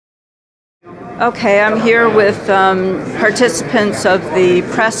Okay, I'm here with participants of the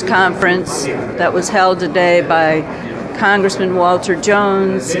press conference that was held today by Congressman Walter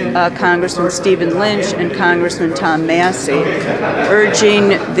Jones, Congressman Stephen Lynch, and Congressman Tom Massey, urging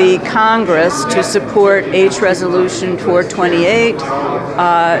the Congress to support H. Resolution 428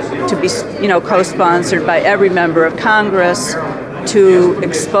 to be, co-sponsored by every member of Congress to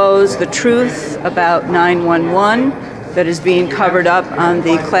expose the truth about 911 that is being covered up on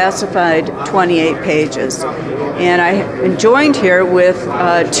the classified 28 pages. And I am joined here with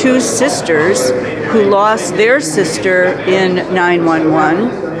two sisters who lost their sister in 911.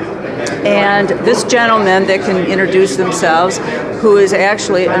 And this gentleman that can introduce themselves, who is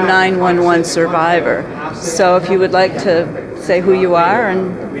actually a 911 survivor. So if you would like to say who you are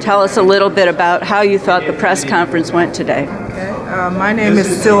and tell us a little bit about how you thought the press conference went today. My name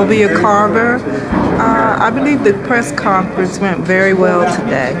is Sylvia Carver. I believe the press conference went very well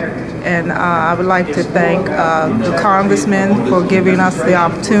today, and I would like to thank the congressman for giving us the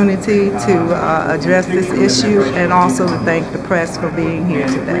opportunity to address this issue, and also to thank the press for being here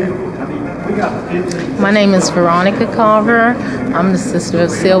today. My name is Veronica Carver. I'm the sister of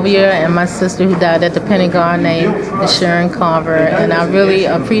Sylvia, and my sister who died at the Pentagon named is Sharon Carver. And I really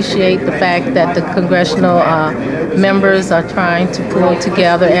appreciate the fact that the congressional members are trying to pull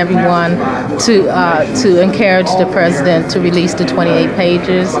together everyone to encourage the president to release the 28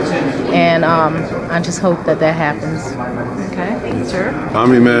 pages. And I just hope that happens. Okay, sure.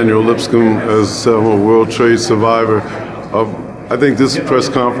 I'm Emanuel, Lipscomb, as a World Trade survivor. I think this press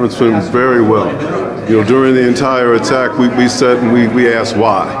conference went very well. During the entire attack, we sat and we asked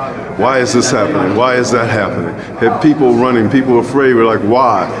why. Why is this happening? Why is that happening? Had people running, people afraid. We're like,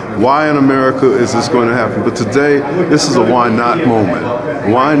 why? Why in America is this going to happen? But today, this is a why not moment.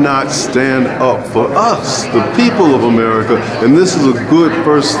 Why not stand up for us, the people of America? And this is a good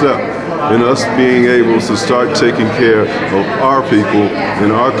first step in us being able to start taking care of our people in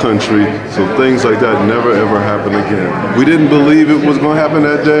our country, so things like that never ever happen again. We didn't believe it was going to happen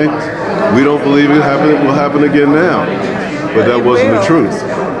that day. We don't believe it will happen again now. But that wasn't the truth.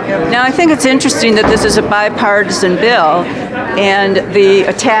 Now, I think it's interesting that this is a bipartisan bill, and the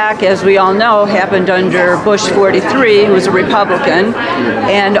attack, as we all know, happened under Bush 43, who was a Republican,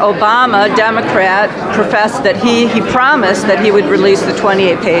 and Obama, Democrat, professed that he promised that he would release the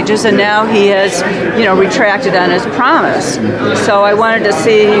 28 pages, and now he has, retracted on his promise. So I wanted to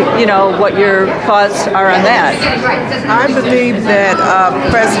see, what your thoughts are on that. I believe that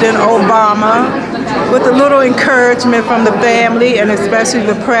President Obama, with a little encouragement from the family and especially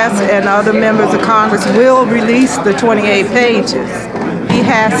the press and other members of Congress, will release the 28 pages. He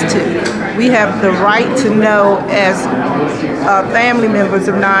has to. We have the right to know, as family members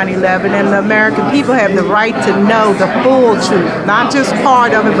of 9/11, and the American people have the right to know the full truth, not just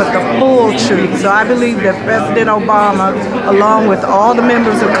part of it, but the full truth. So I believe that President Obama, along with all the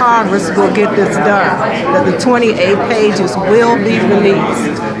members of Congress, will get this done, that the 28 pages will be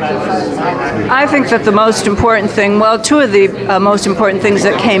released. I think that the most important thing, two of the most important things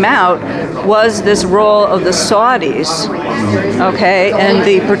that came out was this role of the Saudis, okay, and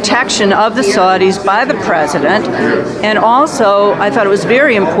the protection of the Saudis by the president. And also, I thought it was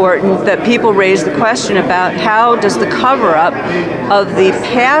very important that people raised the question about how does the cover-up of the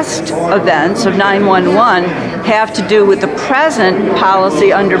past events of 9/11 have to do with the present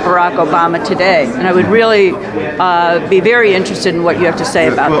policy under Barack Obama today. And I would really be very interested in what you have to say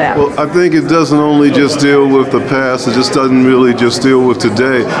about that. Well, I think it doesn't only just deal with the past, it just doesn't really just deal with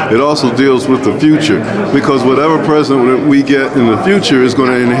today, it also deals with the future, because whatever president we get in the future is going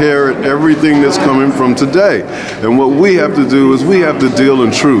to inherit everything that's coming from today. And what we have to do is we have to deal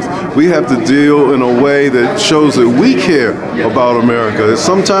in truth. We have to deal in a way that shows that we care about America.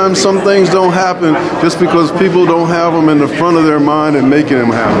 Sometimes some things don't happen just because people don't have them in the front of their mind and making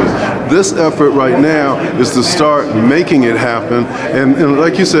them happen. This effort right now is to start making it happen, and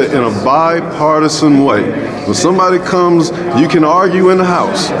like you said, in a bipartisan way. When somebody comes, you can argue in the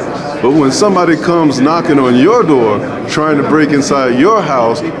House, but when somebody comes knocking on your door, trying to break inside your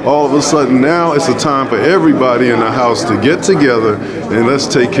house, all of a sudden now it's a time for everybody in the house to get together and let's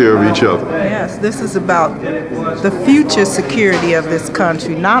take care of each other. Yes, this is about the future security of this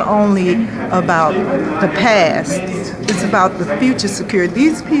country, not only about the past. It's about the future security.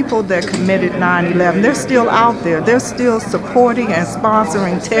 These people that committed 9/11, they're still out there. They're still supporting and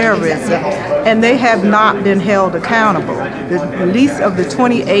sponsoring terrorism, and they have not been held accountable. The release of the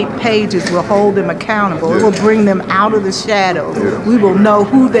 28 pages pages will hold them accountable. It will bring them out of the shadows. We will know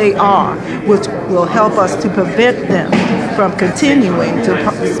who they are, which will help us to prevent them from continuing to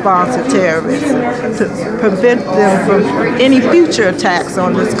sponsor terrorists, to prevent them from any future attacks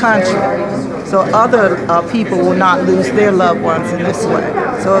on this country, so other people will not lose their loved ones in this way.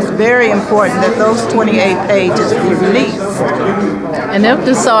 So it's very important that those 28 pages be released. And if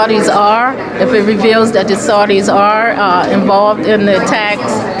the Saudis if it reveals that the Saudis are involved in the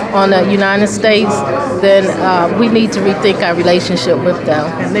attacks on the United States, then we need to rethink our relationship with them.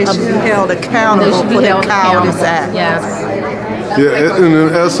 And they should be held accountable for their cowardice act. Yes. Yeah, and in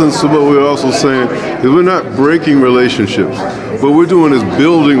essence, what we're also saying is we're not breaking relationships. What we're doing is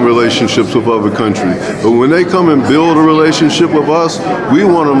building relationships with other countries. But when they come and build a relationship with us, we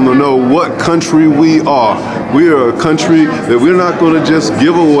want them to know what country we are. We are a country that we're not going to just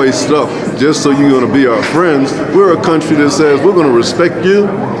give away stuff just so you're going to be our friends. We're a country that says we're going to respect you,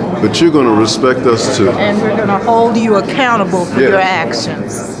 but you're going to respect us too. And we're going to hold you accountable for your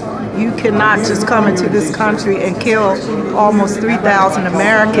actions. You cannot just come into this country and kill almost 3,000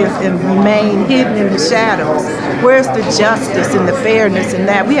 Americans and remain hidden in the shadows. Where's the justice and the fairness in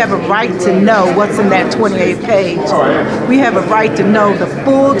that? We have a right to know what's in that 28 page. We have a right to know the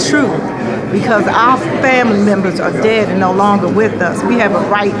full truth because our family members are dead and no longer with us. We have a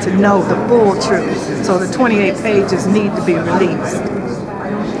right to know the full truth. So the 28 pages need to be released.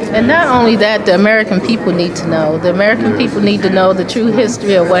 And not only that, the American people need to know. The American people need to know the true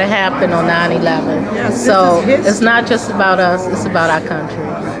history of what happened on 9/11. Yes, so it's not just about us, it's about our country.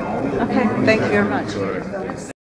 Okay, thank you very much.